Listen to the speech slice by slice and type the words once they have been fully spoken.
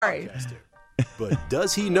sorry. But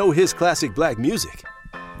does he know his classic black music?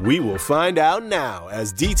 We will find out now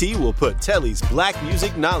as DT will put Telly's black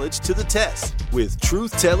music knowledge to the test with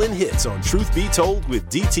truth-telling hits on Truth Be Told with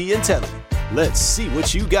DT and Telly. Let's see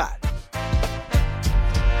what you got.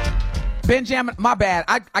 Benjamin, my bad.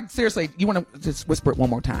 I seriously, you want to just whisper it one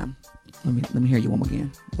more time? Let me hear you one more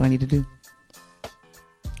again. What do I need to do?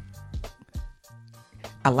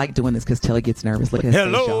 I like doing this because Telly gets nervous. Look at his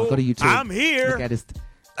face, y'all. Go to YouTube. I'm here. Look at his.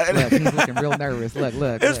 Look, he's looking real nervous. Look.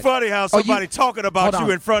 It's funny how somebody talking about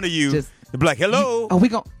you in front of you. Be like, hello.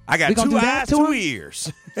 I got 2 eyes, 2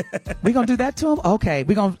 ears. We gonna do that to him? Okay.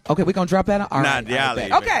 We gonna drop that. All right. Y'all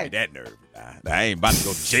ain't okay. That nervous. I ain't about to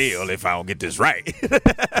go to jail if I don't get this right.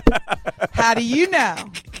 How do you know?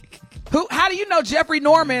 How do you know Jeffrey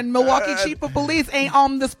Norman, Milwaukee Chief of Police, ain't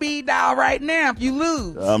on the speed dial right now if you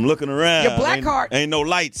lose? I'm looking around. Your black card. Ain't no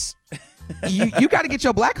lights. You got to get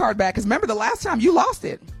your black card back because remember the last time you lost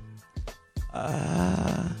it.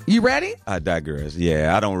 You ready? I digress.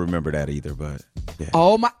 Yeah, I don't remember that either, but yeah.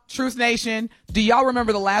 Oh my Truth Nation, do y'all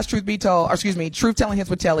remember the last Truth Telling Hits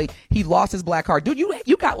with Telly? He lost his black card. Dude,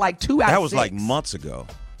 you got like 2 out of 6. That was like months ago.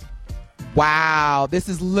 Wow, this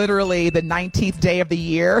is literally the 19th day of the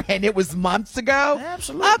year and it was months ago?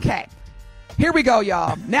 Absolutely. Okay. Here we go,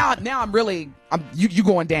 y'all. Now I'm you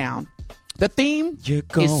going down. The theme You're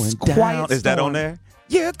going is down. Quiet Is that Storm. on there?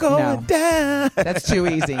 You're going down. That's too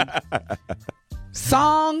easy.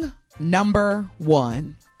 Song number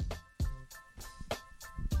 1.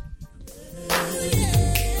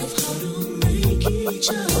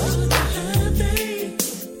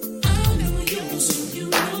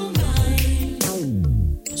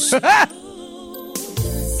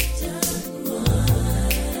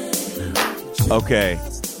 Okay.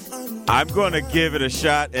 I'm going to give it a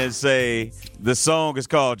shot and say the song is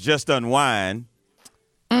called Just Unwind.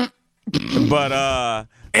 But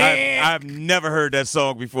I've never heard that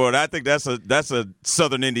song before. I think that's a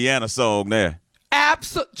Southern Indiana song there.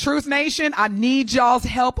 Truth Nation, I need y'all's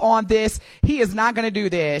help on this. He is not going to do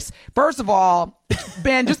this. First of all,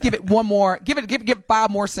 Ben, just give it one more. Give 5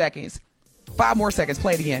 more seconds. 5 more seconds.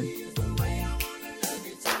 Play it again.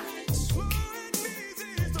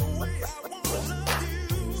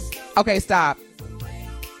 Okay, stop.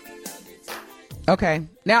 Okay,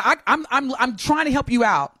 now I'm trying to help you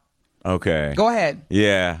out. Okay, go ahead.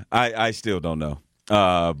 Yeah, I still don't know.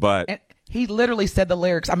 But and he literally said the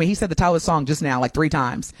lyrics. I mean, he said the title of the song just now like 3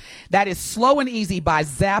 times. That is "Slow and Easy" by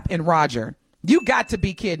Zapp and Roger. You got to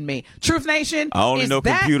be kidding me. Truth Nation. I only know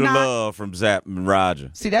Computer Love from Zapp and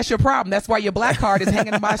Roger. See, that's your problem. That's why your black card is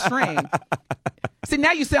hanging by a string. See,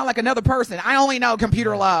 now you sound like another person. I only know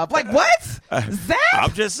Computer Love. Like, what? Zapp?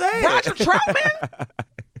 I'm just saying. Roger Troutman?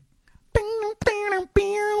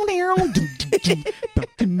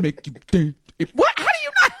 What? How do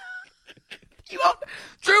you not? You on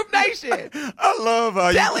Truth Nation. I love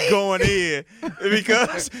how Telly. you going in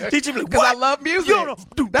because teacher be like, what? I love music. You don't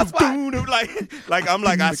know. That's why.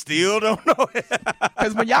 I still don't know it.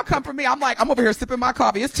 Because when y'all come for me, I'm over here sipping my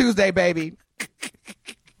coffee. It's Tuesday, baby.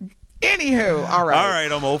 Anywho, all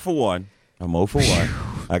right. I'm 0 for 1. I'm 0 for 1.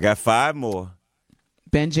 I got 5 more.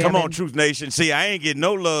 Benjamin. Come on, Truth Nation. See, I ain't getting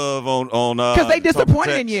no love on because they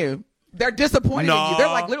disappointed in you. They're disappointed in you. They're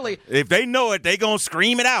like literally. If they know it, they gonna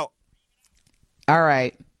scream it out. All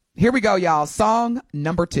right. Here we go, y'all. Song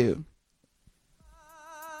number 2.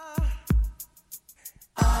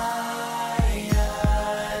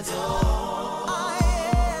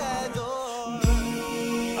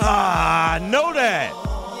 I know that.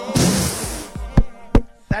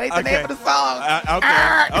 That ain't the name of the song.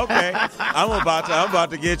 Okay. I'm about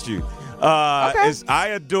to get you. It's I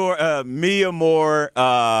Adore Mia Moore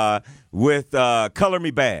with Color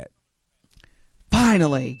Me Bad.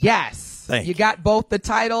 Finally, yes. Thank you got both the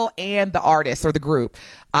title and the artist or the group.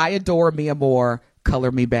 I Adore Mia Moore,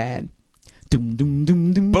 Color Me Bad. Doom, doom,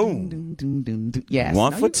 doom, doom, boom. Doom, doom, doom, doom. Yes.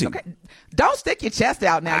 1 for 2. Okay. Don't stick your chest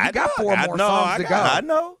out now. You got 4 more songs to go. I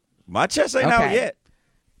know. My chest ain't out yet.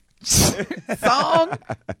 Song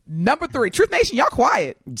number 3. Truth Nation, y'all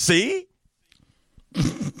quiet. See?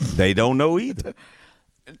 They don't know either.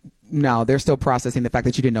 No, they're still processing the fact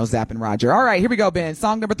that you didn't know Zapp and Roger. All right, here we go, Ben.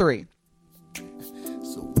 Song number 3.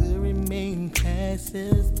 So we'll remain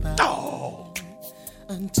passes by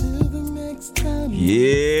until the next time.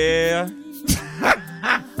 Yeah.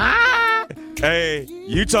 Hey,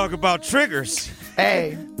 you talk about triggers.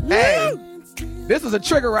 Hey. This is a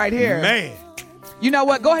trigger right here. Man. You know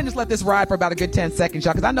what? Go ahead and just let this ride for about a good 10 seconds,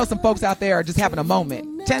 y'all, because I know some folks out there are just having a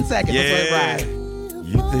moment. 10 seconds. Yeah. Let's let it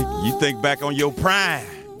ride. You think back on your prime.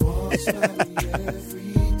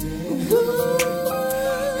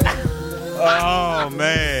 Oh,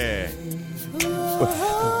 man.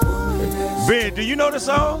 Ben, do you know the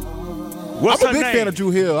song? What's I'm her a big name? fan of Drew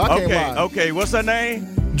Hill. I can't lie. Okay. What's her name?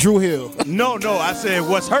 Drew Hill. No. I said,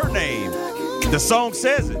 what's her name? The song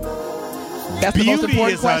says it. That's the most Beauty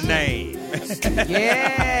important is question. her name.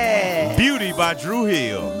 Yeah. Beauty by Drew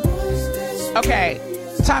Hill. Okay.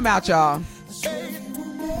 Time out, y'all.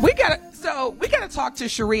 We gotta talk to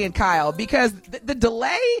Cherie and Kyle because the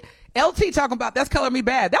delay. LT talking about that's Color Me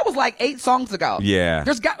Bad. That was like 8 songs ago. Yeah.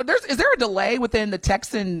 Is there a delay within the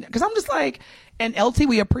text and because I'm just like, and LT,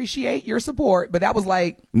 we appreciate your support, but that was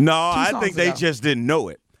like No, 2 I songs think they ago. just didn't know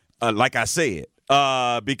it. Like I said,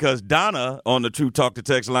 because Donna on the True Talk to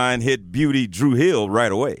Text line hit Beauty Drew Hill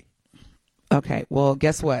right away. Okay, well,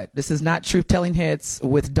 guess what? This is not Truth Telling Hits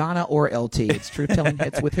with Donna or LT. It's Truth Telling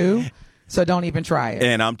Hits with who? So don't even try it.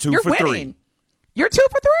 And I'm 2 You're for 3. winning. You're 2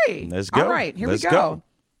 for 3. Let's go. All right, here Let's we go. go.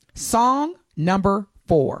 Song number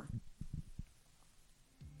 4.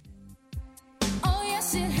 Oh,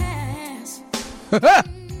 yes, it has.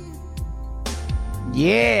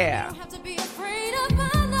 Yeah. Have to be afraid of my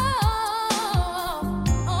love.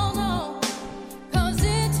 Oh, no. 'Cause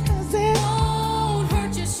it won't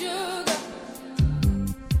hurt your sugar.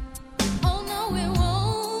 Oh, no, it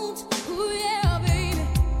won't. Ooh, yeah, baby.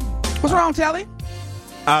 What's wrong, Telly?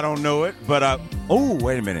 I don't know it, but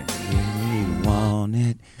wait a minute. You want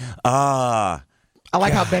it? I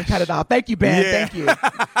like how Ben cut it off. Thank you, Ben. Yeah. Thank you.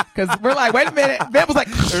 Because we're like, wait a minute. Ben was like,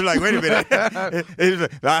 They're like, wait a minute. It was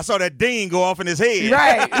like, I saw that ding go off in his head.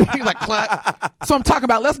 right. He was like, cluck. So I'm talking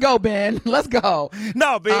about, let's go, Ben. Let's go.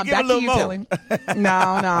 No, Ben, give back a little to you, more. Telly.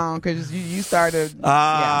 No, because you started.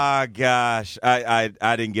 Gosh. I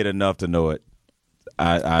didn't get enough to know it.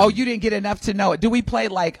 Oh, you didn't get enough to know it. Do we play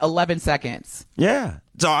like 11 seconds? Yeah.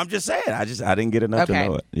 So I'm just saying, I didn't get enough to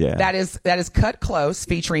know it. Yeah. That is Cut Close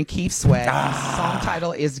featuring Keith Sweat. The song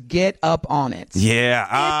title is Get Up On It.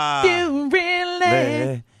 Yeah. You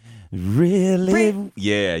really.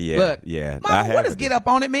 Yeah. Look, yeah. Mama, what does Get Up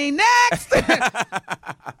On It mean next?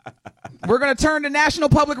 We're going to turn to National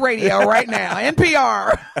Public Radio right now,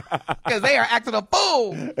 NPR, because they are acting a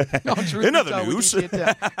fool. In other news.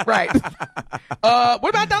 Right. What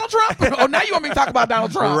about Donald Trump? Oh, now you want me to talk about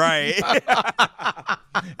Donald Trump. Right.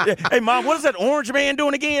 Hey, Mom, what is that orange man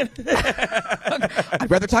doing again? I'd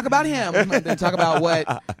rather talk about him than talk about what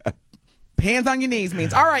hands on your knees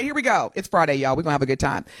means. All right, here we go. It's Friday, y'all. We're going to have a good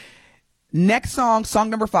time. Next song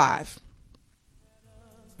number 5.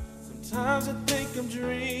 Sometimes I think I'm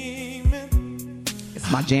dreaming.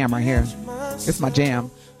 It's my jam right here. It's my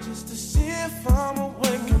jam. Just to see if I'm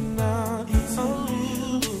awake or not.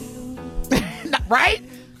 Right?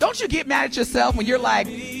 Don't you get mad at yourself when you're like,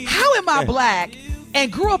 how am I black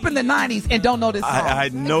and grew up in the 90s and don't know this song? I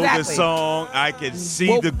know Exactly. the song. I can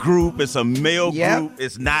see the group. It's a male group.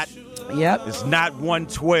 It's not. Yep. It's not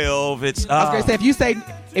 112. It's. I was going to say,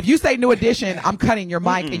 if you say New Edition, I'm cutting your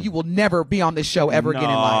mic and you will never be on this show ever again in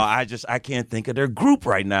life. I can't think of their group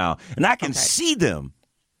right now, and I can see them.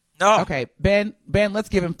 Oh. Okay, Ben, let's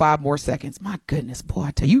give him 5 more seconds. My goodness, boy,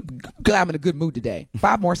 I tell you, I'm in a good mood today.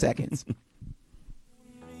 5 more seconds.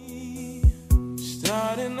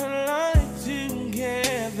 Starting a life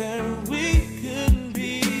together, we could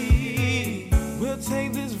be. We'll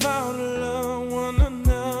take this vow to love one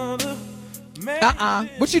another.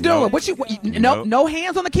 What you doing? No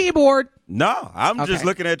hands on the keyboard. No, I'm just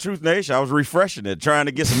looking at Truth Nation. I was refreshing it, trying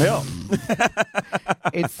to get some help.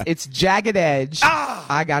 It's Jagged Edge.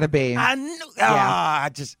 I gotta be. I knew.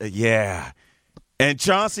 Yeah. And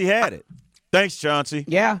Chauncey had it. Thanks, Chauncey.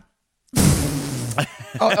 Yeah.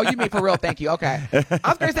 oh, you mean for real? Thank you. Okay. I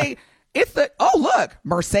was gonna say look,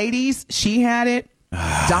 Mercedes. She had it.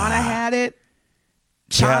 Donna had it.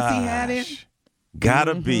 Chauncey had it.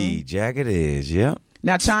 Gotta be Jagged Edge. Yep.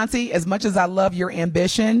 Now, Chauncey, as much as I love your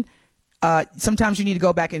ambition, sometimes you need to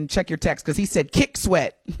go back and check your text because he said Kick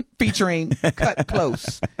Sweat featuring Cut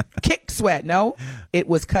Close. Kick Sweat. No, it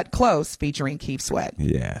was Cut Close featuring Keith Sweat.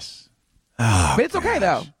 Yes. But it's okay,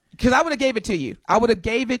 though, because I would have gave it to you. I would have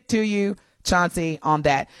gave it to you, Chauncey, on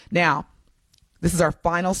that. Now, this is our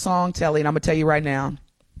final song, Telly, and I'm going to tell you right now,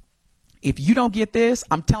 if you don't get this,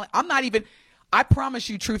 I promise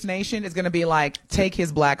you Truth Nation is going to be like, take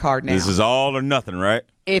his black heart now. This is all or nothing, right?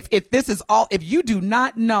 If you do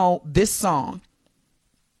not know this song,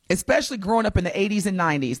 especially growing up in the 80s and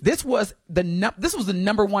 90s, this was the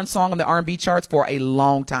number 1 song on the R&B charts for a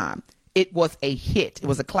long time. It was a hit. It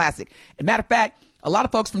was a classic. As a matter of fact, a lot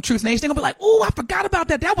of folks from Truth Nation, they're going to be like, oh, I forgot about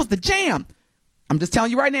that. That was the jam. I'm just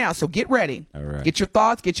telling you right now. So get ready. All right. Get your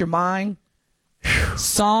thoughts. Get your mind.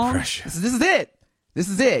 Song. This is it. This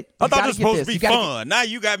is it. I thought it was supposed to be fun. Now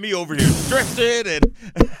you got me over here stressed and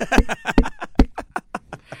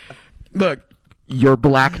Look, your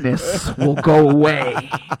blackness will go away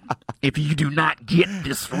if you do not get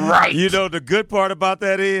this right. You know, the good part about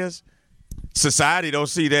that is society don't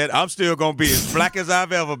see that. I'm still going to be as black as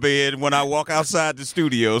I've ever been when I walk outside the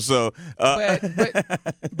studio. So,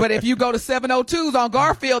 but if you go to 702s on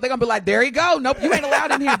Garfield, they're going to be like, there you go. Nope, you ain't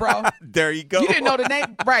allowed in here, bro. There you go. You didn't know the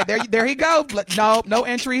name. Right, there you go. No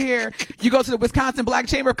entry here. You go to the Wisconsin Black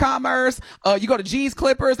Chamber of Commerce. You go to G's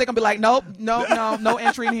Clippers. They're going to be like, nope, no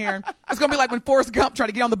entry in here. It's going to be like when Forrest Gump tried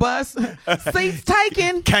to get on the bus. Seats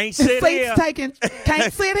taken. Can't sit here. Seats taken.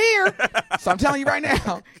 Can't sit here. So I'm telling you right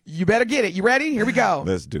now, you better get it. You ready? Here we go.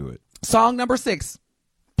 Let's do it. Song number 6.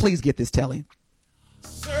 Please get this, Telly.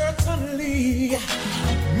 Certainly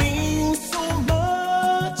means so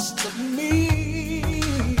much to me.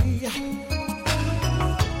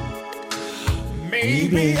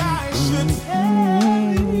 Maybe I should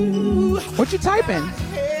tell you. What you typing?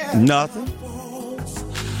 Nothing.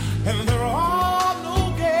 And there are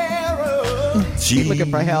no guarantees. Keep looking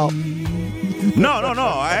for help. No.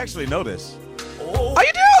 I actually know this. Oh,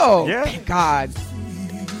 you do? Yeah. Thank God.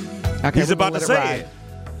 Okay, He's about to say it.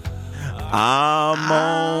 I'm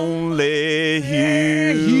only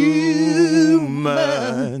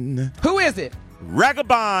human. Who is it?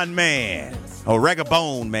 Ragabond Man. Or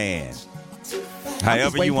Ragabone Man.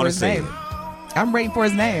 However you want to say it. I'm waiting for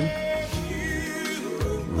his name.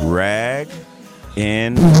 Rag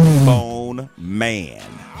and Bone Man.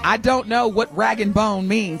 I don't know what rag and bone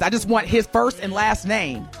means. I just want his first and last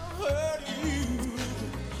name.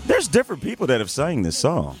 There's different people that have sang this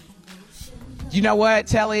song. You know what,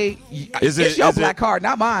 Telly? Is it's it- your is black it- card,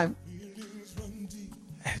 not mine.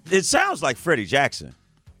 It sounds like Freddie Jackson.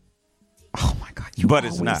 Oh, my God. You But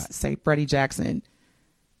it's always not. say Freddie Jackson.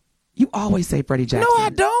 You always say Freddie Jackson. No, I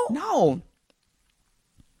don't. No.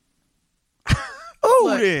 Who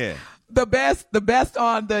Look, then? The best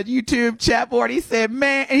on the YouTube chat board. He said,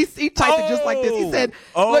 man, and he typed it just like this. He said,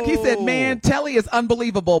 look, he said, man, Telly is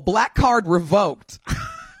unbelievable. Black card revoked.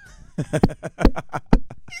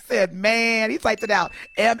 He said, man, he typed it out.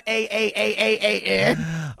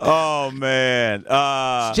 MAAAAAN. Oh, man.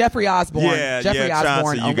 Jeffrey Osborne. Jeffrey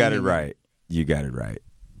Osborne. Chauncey, you got it only. right. You got it right.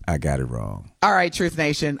 I got it wrong. All right, Truth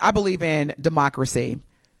Nation. I believe in democracy.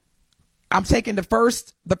 I'm taking the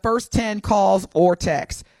first 10 calls or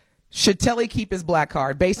texts. Should Telly keep his black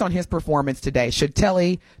card based on his performance today? Should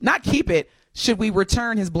Telly not keep it? Should we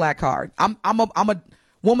return his black card? I'm a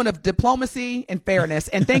woman of diplomacy and fairness,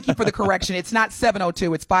 and thank you for the correction. It's not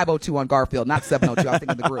 702, it's 502 on Garfield, not 702. I was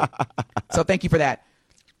thinking of the group. So thank you for that.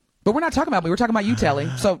 But we're not talking about me. We're talking about you, Telly.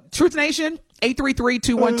 So Truth Nation,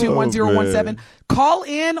 833-212-1017. Call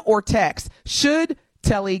in or text. Should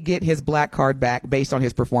Telly get his black card back based on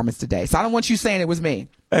his performance today? So I don't want you saying it was me.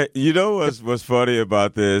 Hey, you know what's funny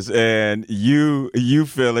about this? And you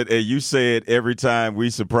feel it, and you say it every time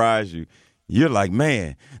we surprise you. You're like,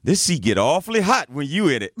 man, this seat get awfully hot when you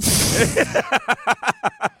in it.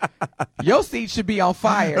 Your seat should be on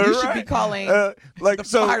fire. You should be calling the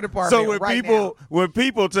fire department So when right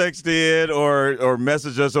people text in or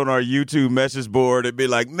message us on our YouTube message board, it'd be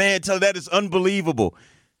like, man, that is unbelievable.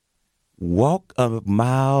 Walk a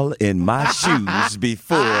mile in my shoes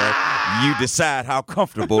before you decide how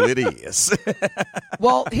comfortable it is.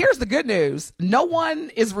 Well, here's the good news. No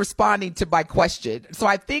one is responding to my question. So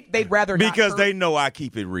I think they'd rather not. Because they know I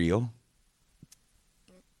keep it real.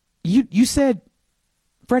 You said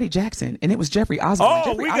Freddie Jackson, and it was Jeffrey Osborne. Oh,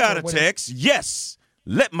 Jeffrey we Osborne got a would've- text. Yes.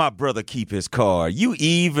 Let my brother keep his car. You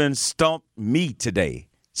even stumped me today,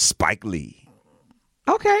 Spike Lee.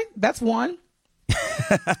 Okay, that's one.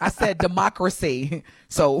 I said democracy.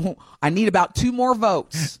 So I need about 2 more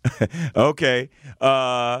votes. Okay.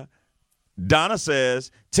 Donna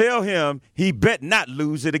says, tell him he bet not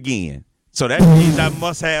lose it again. So that means I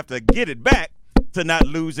must have to get it back to not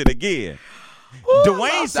lose it again. Ooh,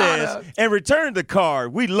 Dwayne love says, Donna. and return the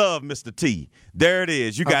card. We love Mr. T. There it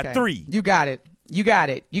is. You got Okay. 3. You got it. You got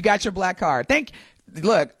it. You got your black card.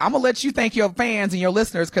 Look, I'm going to let you thank your fans and your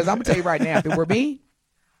listeners, because I'm going to tell you right now, if it were me,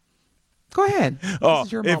 go ahead. Oh, This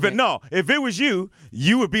is your if moment. if it was you,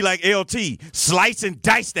 you would be like LT, slice and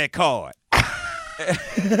dice that card. Wait,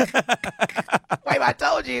 I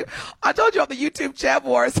told you on the YouTube chat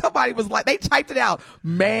board, somebody was like, they typed it out.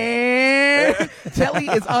 Man, Telly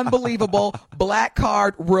is unbelievable. Black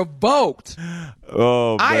card revoked.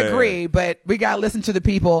 Oh, man. I agree, but we got to listen to the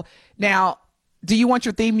people. Now, do you want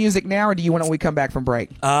your theme music now, or do you want it when we come back from break?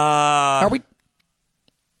 Are we?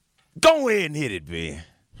 Go ahead and hit it, man.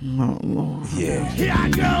 Oh, Lord. Yeah. Here I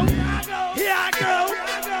go. Here I go. Here I go.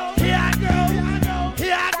 Here I go.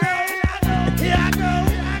 Here I go. Here I go.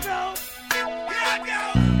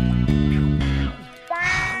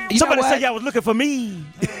 Somebody said y'all was looking for me.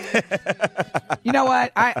 You know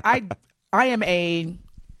what? I am a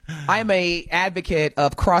advocate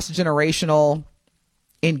of cross-generational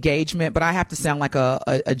engagement, but I have to sound like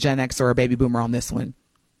a Gen X or a baby boomer on this one.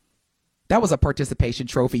 That was a participation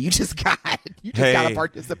trophy. You just got a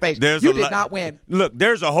participation. You did not win. Look,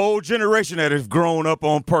 there's a whole generation that has grown up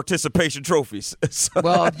on participation trophies.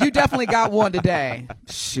 Well, you definitely got one today.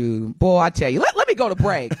 Shoot. Boy, I tell you. Let me go to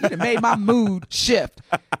break. You done made my mood shift.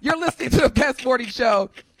 You're listening to the best morning show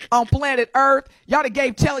on planet Earth. Y'all done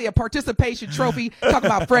gave Telly a participation trophy talking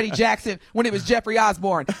about Freddie Jackson when it was Jeffrey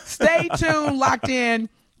Osborne. Stay tuned, locked in.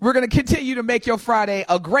 We're going to continue to make your Friday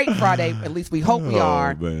a great Friday. At least we hope we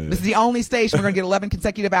are. Man. This is the only station we're going to get 11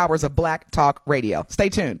 consecutive hours of Black Talk Radio. Stay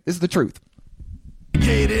tuned. This is the truth.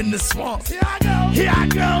 Get in the swamp. Here I go. Here I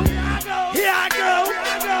go. Here I go. Here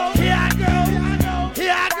I go. Here I go.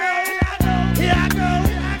 Here I go. Here I go.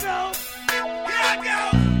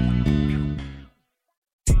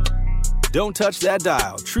 Don't touch that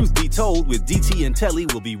dial. Truth Be Told with DT and Telly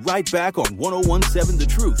will be right back on 1017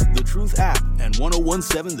 The Truth app, and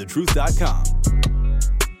 1017thetruth.com.